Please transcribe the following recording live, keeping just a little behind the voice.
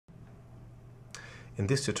In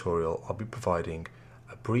this tutorial, I'll be providing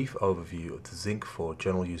a brief overview of the Zinc 4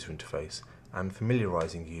 general user interface and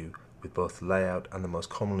familiarizing you with both the layout and the most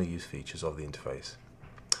commonly used features of the interface.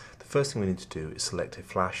 The first thing we need to do is select a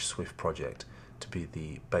Flash Swift project to be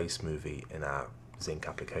the base movie in our Zinc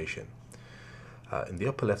application. In the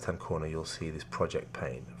upper left hand corner you'll see this project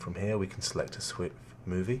pane. From here we can select a Swift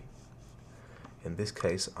movie. In this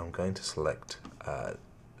case I'm going to select the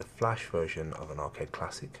Flash version of an arcade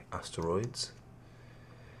classic, Asteroids.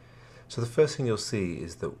 So the first thing you'll see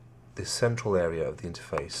is that this central area of the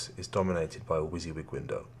interface is dominated by a WYSIWYG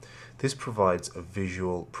window. This provides a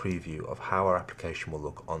visual preview of how our application will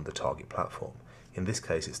look on the target platform. In this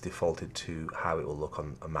case it's defaulted to how it will look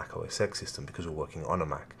on a Mac OS X system because we're working on a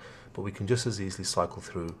Mac, but we can just as easily cycle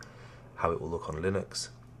through how it will look on Linux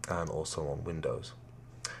and also on Windows.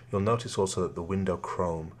 You'll notice also that the window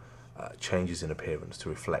Chrome changes in appearance to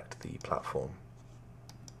reflect the platform.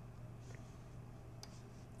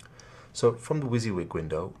 So from the WYSIWYG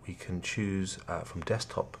window we can choose from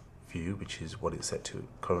desktop view, which is what it's set to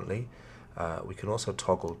currently. We can also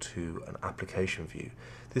toggle to an application view.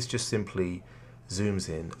 This just simply zooms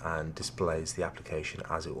in and displays the application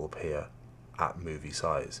as it will appear at movie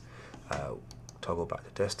size. Toggle back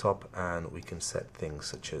to desktop and we can set things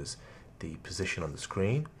such as the position on the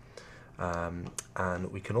screen,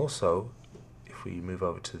 and we can also, if we move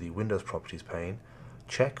over to the Windows properties pane,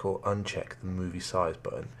 check or uncheck the movie size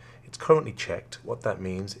button. It's currently checked. What that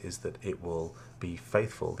means is that it will be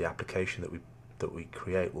faithful, the application that we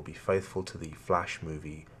create will be faithful to the Flash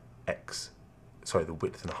movie the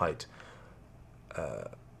width and height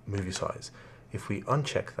movie size. If we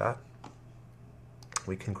uncheck that,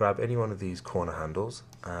 we can grab any one of these corner handles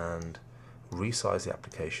and resize the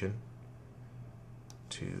application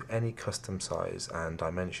to any custom size and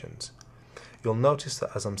dimensions. You'll notice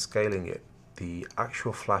that as I'm scaling it, the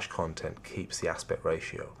actual Flash content keeps the aspect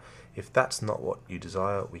ratio. If that's not what you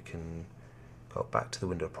desire, we can go back to the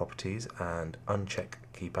window properties and uncheck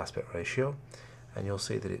keep aspect ratio, and you'll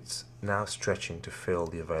see that it's now stretching to fill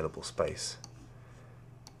the available space.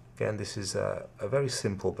 Again, this is a very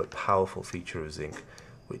simple but powerful feature of Zinc,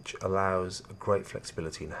 which allows a great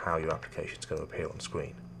flexibility in how your application is going to appear on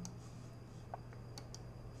screen.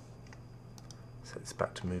 Set this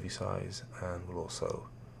back to movie size and we'll also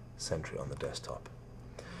center it on the desktop.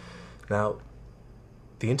 Now,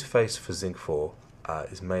 the interface for Zinc 4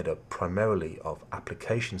 is made up primarily of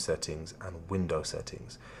application settings and window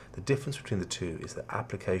settings. The difference between the two is that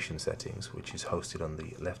application settings, which is hosted on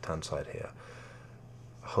the left hand side here,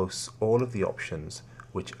 hosts all of the options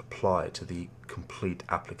which apply to the complete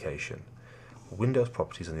application. Windows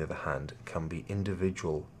properties, on the other hand, can be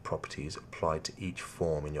individual properties applied to each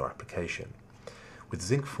form in your application. With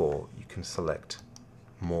Zinc 4 you can select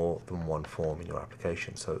more than one form in your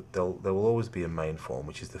application. So there will always be a main form,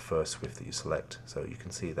 which is the first Swift that you select. So you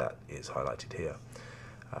can see that is highlighted here.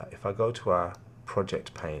 If I go to our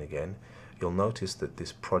project pane again, you'll notice that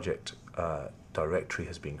this project directory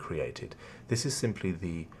has been created. This is simply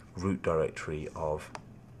the root directory of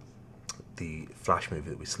the Flash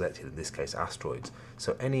movie that we selected, in this case Asteroids.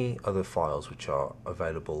 So any other files which are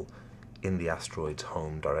available in the Asteroids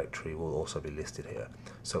home directory will also be listed here.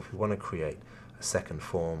 So if we want to create a second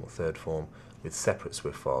form or third form with separate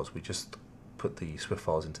Swift files, we just put the Swift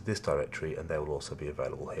files into this directory and they will also be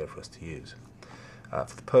available here for us to use.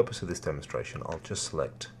 For the purpose of this demonstration, I'll just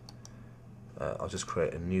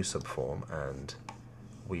create a new subform, and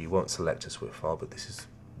we won't select a Swift file, but this is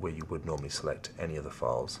where you would normally select any other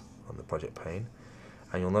files on the project pane.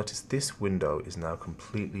 And you'll notice this window is now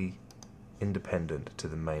completely independent to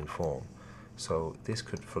the main form. So this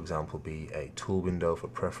could, for example, be a tool window for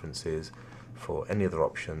preferences. For any other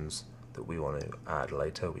options that we want to add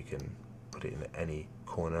later, we can put it in any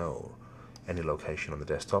corner or any location on the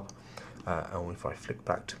desktop. And if I flick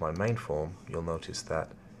back to my main form, you'll notice that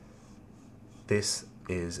this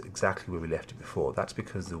is exactly where we left it before. That's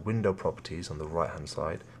because the window properties on the right hand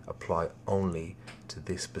side apply only to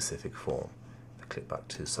this specific form. If I click back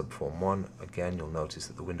to subform 1, again you'll notice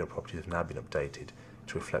that the window properties have now been updated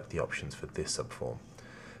to reflect the options for this subform.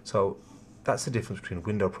 So that's the difference between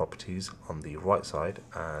window properties on the right side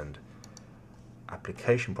and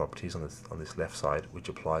application properties on this left side, which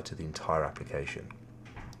apply to the entire application.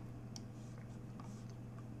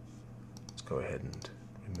 Let's go ahead and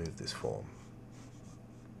remove this form.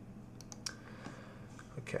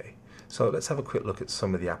 Okay, so let's have a quick look at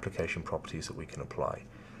some of the application properties that we can apply.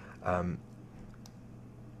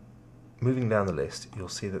 Moving down the list, you'll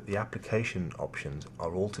see that the application options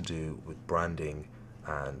are all to do with branding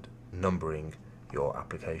and numbering your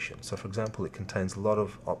application. So for example, it contains a lot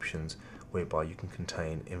of options whereby you can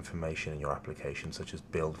contain information in your application such as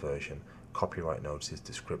build version, copyright notices,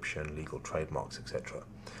 description, legal trademarks, etc.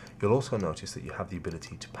 You'll also notice that you have the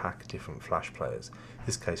ability to pack different flash players, in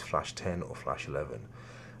this case flash 10 or flash 11.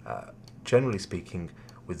 Generally speaking,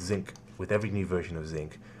 with every new version of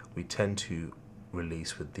Zinc, we tend to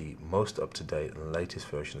release with the most up-to-date and latest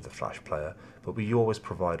version of the flash player, but we always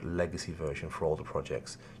provide a legacy version for all the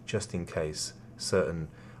projects, just in case certain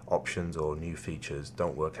options or new features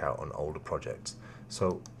don't work out on older projects.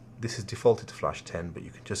 So this is defaulted to flash 10, but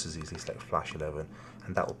you can just as easily select flash 11,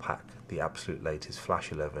 and that will pack the absolute latest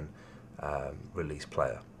flash 11 release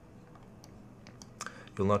player.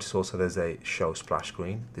 You'll notice also there's a show splash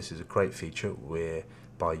screen. This is a great feature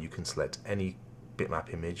whereby you can select any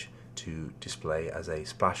bitmap image to display as a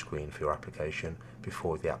splash screen for your application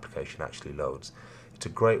before the application actually loads. It's a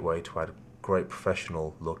great way to add a great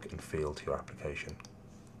professional look and feel to your application.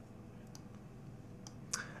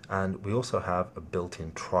 And we also have a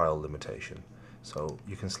built-in trial limitation. So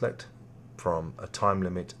you can select from a time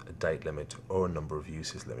limit, a date limit, or a number of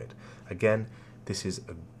uses limit. Again, this is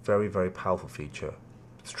a very, very powerful feature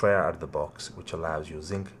straight out of the box, which allows your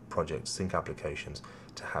Zinc projects, Zinc applications,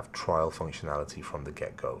 to have trial functionality from the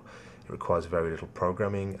get-go. It requires very little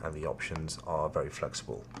programming, and the options are very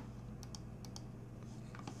flexible.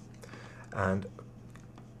 And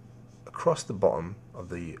across the bottom of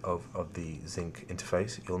the Zinc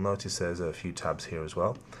interface, you'll notice there's a few tabs here as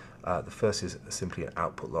well. The first is simply an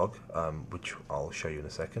output log, which I'll show you in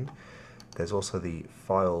a second. There's also the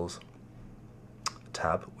Files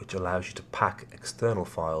tab, which allows you to pack external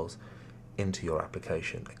files into your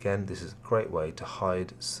application. Again, this is a great way to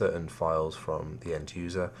hide certain files from the end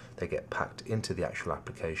user. They get packed into the actual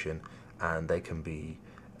application, and they can be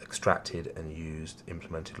extracted and used,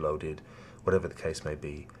 implemented, loaded, whatever the case may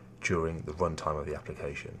be, during the runtime of the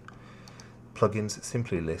application. Plugins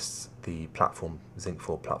simply lists the Zinc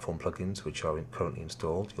 4 platform plugins which are currently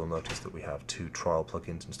installed. You'll notice that we have 2 trial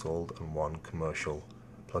plugins installed and 1 commercial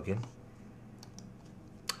plugin.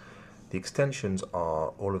 The extensions are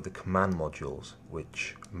all of the command modules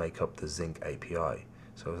which make up the Zinc API.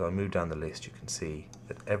 So as I move down the list, you can see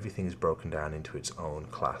that everything is broken down into its own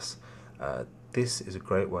class. This is a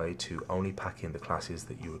great way to only pack in the classes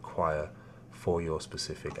that you require for your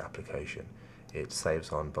specific application. It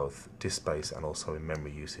saves on both disk space and also in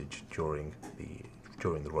memory usage during the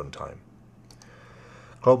runtime.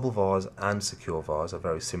 Global vars and secure vars are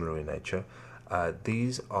very similar in nature.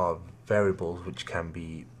 These are variables which can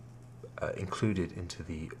be included into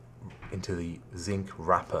the Zinc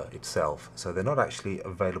wrapper itself, so they're not actually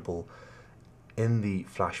available in the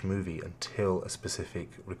Flash movie until a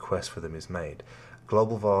specific request for them is made.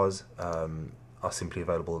 Global vars are simply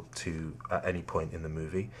available at any point in the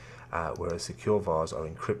movie, whereas secure vars are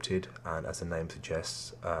encrypted and, as the name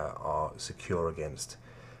suggests, are secure against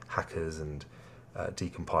hackers and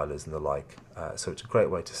decompilers and the like. So it's a great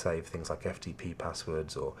way to save things like FTP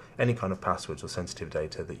passwords or any kind of passwords or sensitive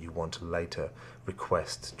data that you want to later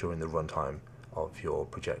request during the runtime of your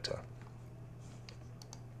projector.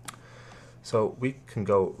 So we can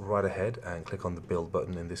go right ahead and click on the build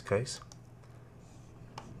button in this case,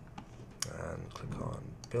 and click on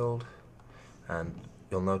build, and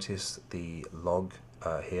you'll notice the log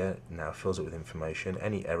here now fills it with information.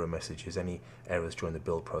 Any error messages, any errors during the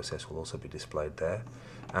build process will also be displayed there.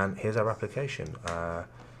 And here's our application.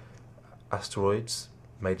 Asteroids,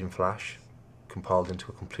 made in Flash, compiled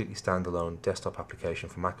into a completely standalone desktop application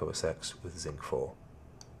for Mac OS X with Zinc 4.